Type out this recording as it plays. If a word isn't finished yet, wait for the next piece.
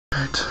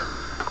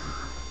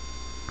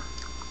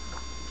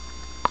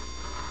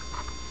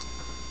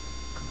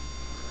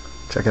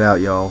Check it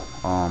out, y'all.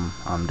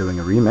 I'm doing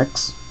a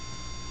remix.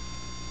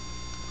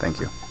 Thank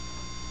you.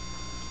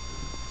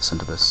 Listen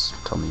to this.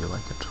 Tell me you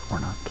like it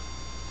or not.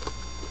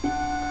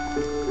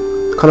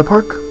 Color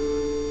Park.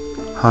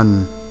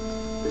 Hun.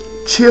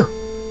 Cheer.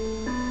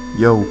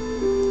 Yo.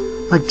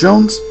 Mike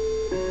Jones.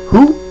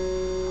 Who?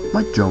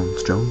 Mike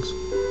Jones.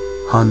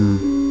 Hun.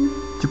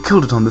 You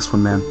killed it on this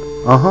one, man.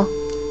 Uh-huh.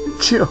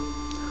 Cheer.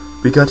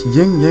 We got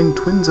Ying Yang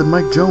Twins and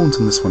Mike Jones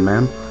in this one,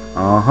 man.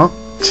 Uh-huh.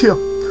 Cheer.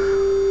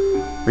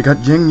 We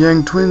got Yin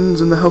Yang Twins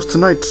in the house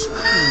tonight.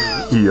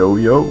 Yo,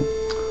 yo.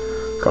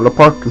 Color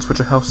Park and switch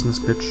a house in this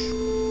bitch.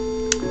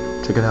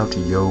 Check it out,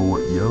 yo,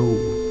 yo.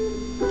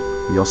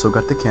 We also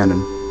got the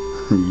cannon.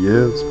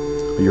 Yes.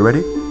 Are you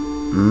ready?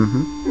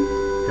 Mm-hmm.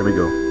 Here we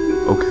go.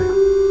 Okay.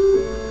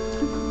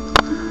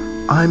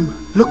 I'm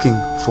looking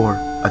for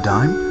a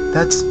dime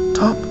that's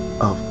top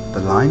of the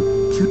line.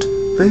 Cute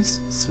face,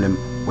 slim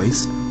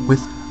waist,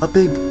 with a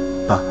big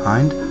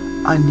behind.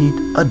 I need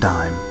a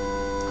dime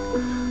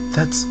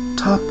that's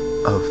top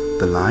of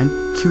the line.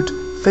 Cute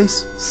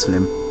face,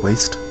 slim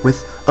waist, with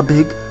a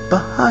big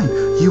behind.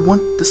 You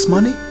want this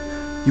money?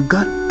 You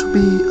got to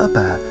be a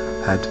bad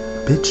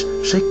bitch.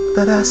 Shake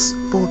that ass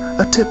for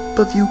a tip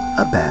of you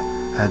a bad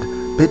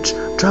bitch.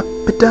 Drop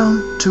it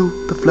down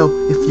to the floor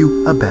if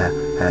you a bad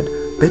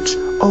bitch.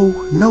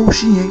 Oh no,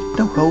 she ain't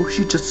no hoe,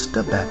 she just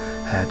a bad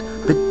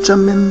bitch.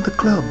 I'm in the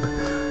club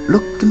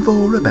looking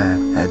for a bad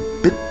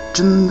bitch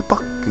in the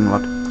parking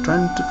lot,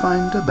 trying to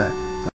find a bad